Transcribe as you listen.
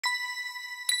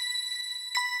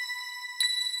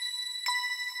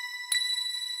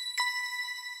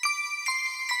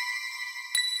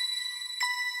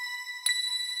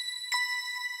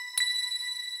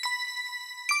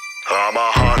I'm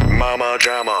a hot mama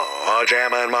jamma, I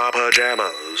jam in my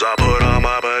pajamas. I put on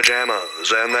my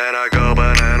pajamas and then I go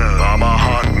banana. I'm a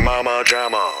hot mama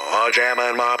jamma, I jam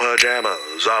in my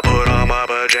pajamas. I put on my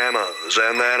pajamas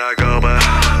and then I go banana.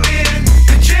 I'm in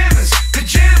pajamas,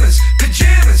 pajamas,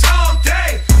 pajamas all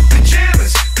day.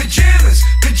 Pajamas, pajamas,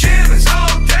 pajamas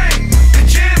all day.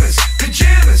 Pajamas,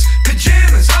 pajamas,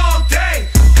 pajamas all day.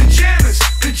 Pajamas,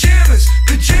 pajamas,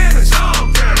 pajamas all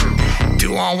day.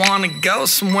 Do I wanna go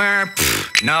somewhere?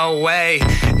 Pfft, no way.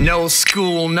 No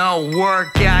school, no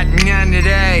work, got none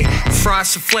today.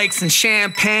 Frosted Flakes and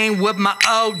champagne with my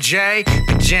OJ.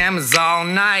 Pajamas all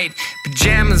night,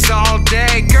 pajamas all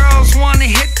day. Girls wanna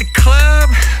hit the club?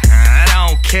 I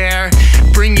don't care.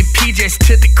 Bring your PJs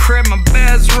to the crib, my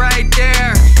bed's right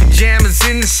there. Pajamas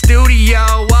in the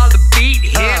studio while the beat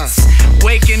hits.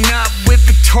 Waking up with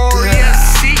Victoria's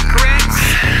Secrets.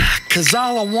 Cause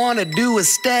all I wanna do is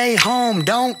stay home.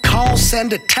 Don't call,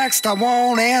 send a text, I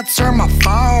won't answer my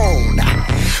phone.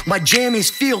 My jammies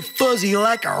feel fuzzy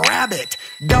like a rabbit.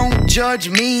 Don't judge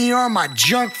me or my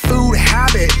junk food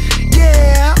habit.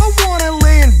 Yeah, I wanna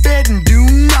lay in bed and do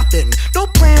nothing. No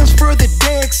plans for the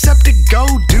day except to go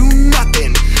do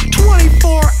nothing.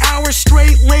 24 hours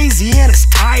straight lazy and it's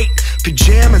tight.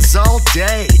 Pajamas all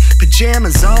day,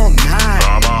 pajamas all night.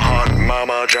 I'm a hot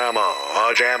mama jamma,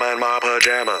 I jam in my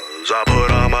pajamas. I put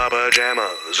on my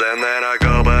pajamas and then I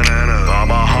go banana.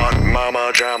 I'm a hot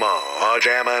mama jamma, I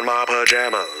jam in my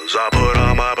pajamas. I put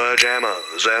on my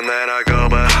pajamas and then I go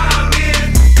banana. I'm in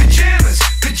pajamas,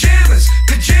 pajamas,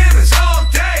 pajamas all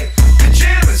day.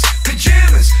 Pajamas,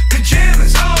 pajamas,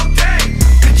 pajamas all day.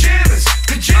 Pajamas,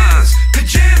 pajamas,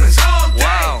 pajamas all day.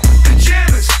 Wow.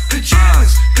 Pajamas,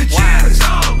 pajamas, pajamas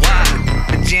all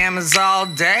day. Pajamas all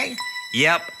day?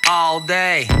 Yep, all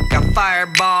day. Got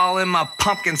Fireball in my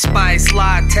pumpkin spice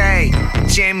latte.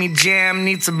 Jammie Jam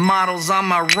needs some models on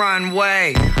my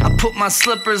runway. I put my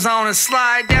slippers on and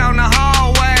slide down the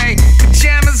hallway.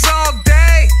 Pajamas all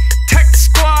day, tech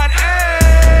squad,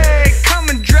 ayy. Come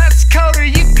and dress code or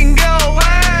you can go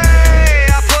away.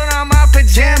 I put on my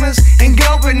pajamas and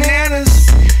go bananas.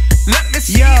 Let me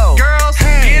see Yo, it, girls,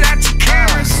 hey, get out your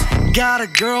cameras. Got a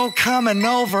girl coming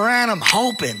over and I'm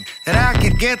hoping that I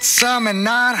could get some and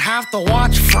not have to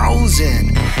watch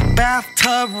Frozen.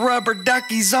 Bathtub, rubber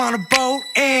duckies on a boat,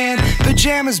 and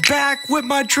pajamas back with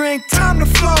my drink, time to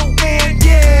float, man.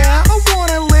 Yeah, I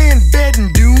wanna lay in bed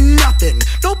and do nothing.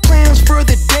 No plans for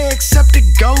the day except to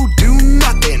go do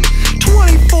nothing.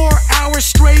 24 hours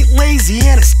straight lazy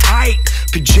and it's tight.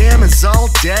 Pajamas all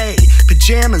day,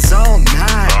 pajamas all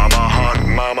night. I'm a hot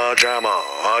mama jamma,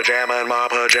 I jam in my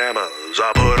pajamas.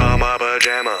 I put on my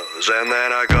pajamas and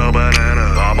then I go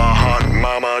banana. I'm a hot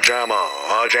mama jamma,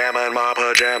 I jam in my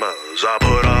pajamas. I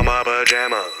put on my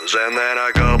pajamas and then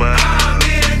I go banana. I'm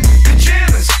in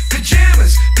pajamas,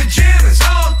 pajamas, pajamas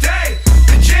all day.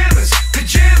 Pajamas,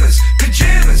 pajamas,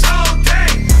 pajamas all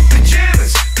day.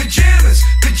 Pajamas, pajamas,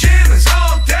 pajamas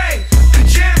all day.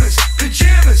 Pajamas,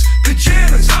 pajamas,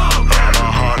 pajamas all day. I'm a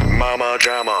hot mama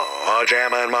jamma, I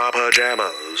jam in my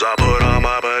pajamas. I put on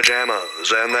my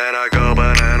pajamas and then I go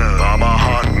banana. I'm a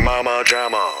hot mama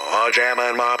jamma, I jam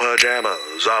in my pajamas.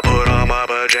 I put on my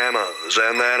pajamas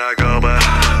and then I go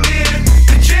banana.